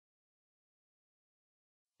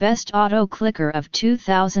Best Auto Clicker of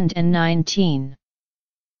 2019.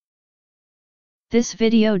 This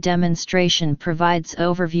video demonstration provides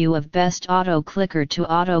overview of best auto clicker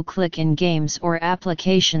to auto click in games or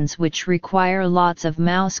applications which require lots of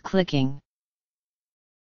mouse clicking.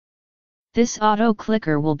 This auto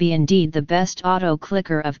clicker will be indeed the best auto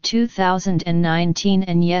clicker of 2019,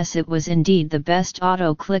 and yes, it was indeed the best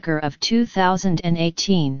auto clicker of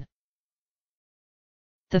 2018.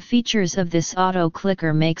 The features of this auto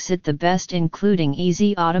clicker makes it the best, including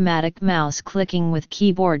easy automatic mouse clicking with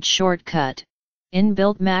keyboard shortcut,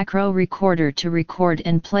 inbuilt macro recorder to record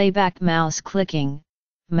and playback mouse clicking,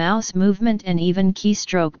 mouse movement, and even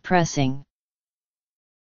keystroke pressing.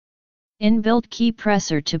 Inbuilt key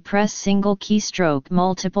presser to press single keystroke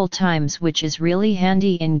multiple times, which is really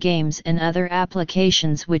handy in games and other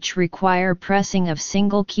applications which require pressing of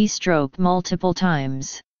single keystroke multiple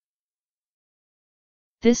times.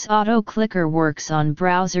 This auto clicker works on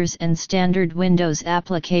browsers and standard Windows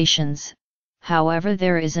applications. However,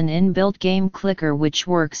 there is an inbuilt game clicker which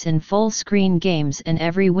works in full screen games and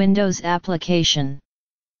every Windows application.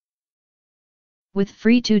 With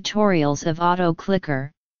free tutorials of auto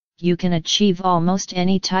clicker, you can achieve almost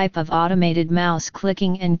any type of automated mouse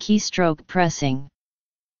clicking and keystroke pressing.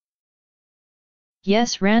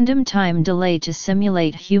 Yes, random time delay to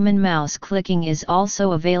simulate human mouse clicking is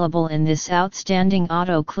also available in this outstanding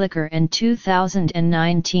auto clicker, and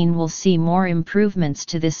 2019 will see more improvements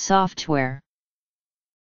to this software.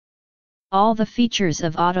 All the features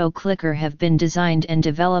of auto clicker have been designed and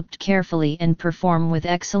developed carefully and perform with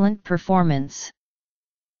excellent performance.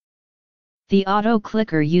 The auto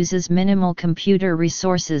clicker uses minimal computer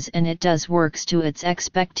resources and it does works to its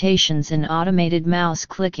expectations in automated mouse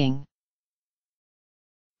clicking.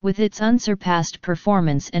 With its unsurpassed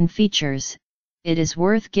performance and features, it is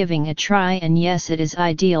worth giving a try, and yes, it is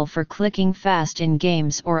ideal for clicking fast in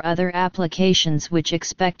games or other applications which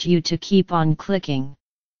expect you to keep on clicking.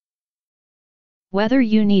 Whether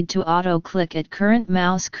you need to auto-click at current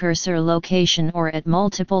mouse cursor location or at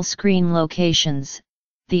multiple screen locations,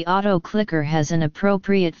 the auto clicker has an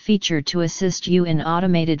appropriate feature to assist you in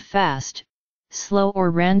automated fast, slow or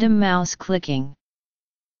random mouse clicking.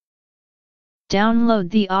 Download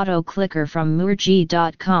the auto clicker from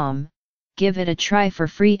MurGee.com, give it a try for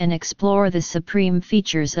free and explore the supreme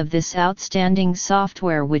features of this outstanding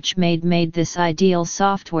software which made this ideal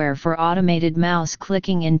software for automated mouse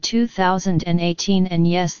clicking in 2018, and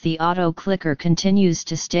yes, the auto clicker continues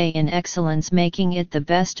to stay in excellence, making it the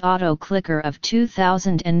best auto clicker of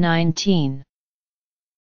 2019.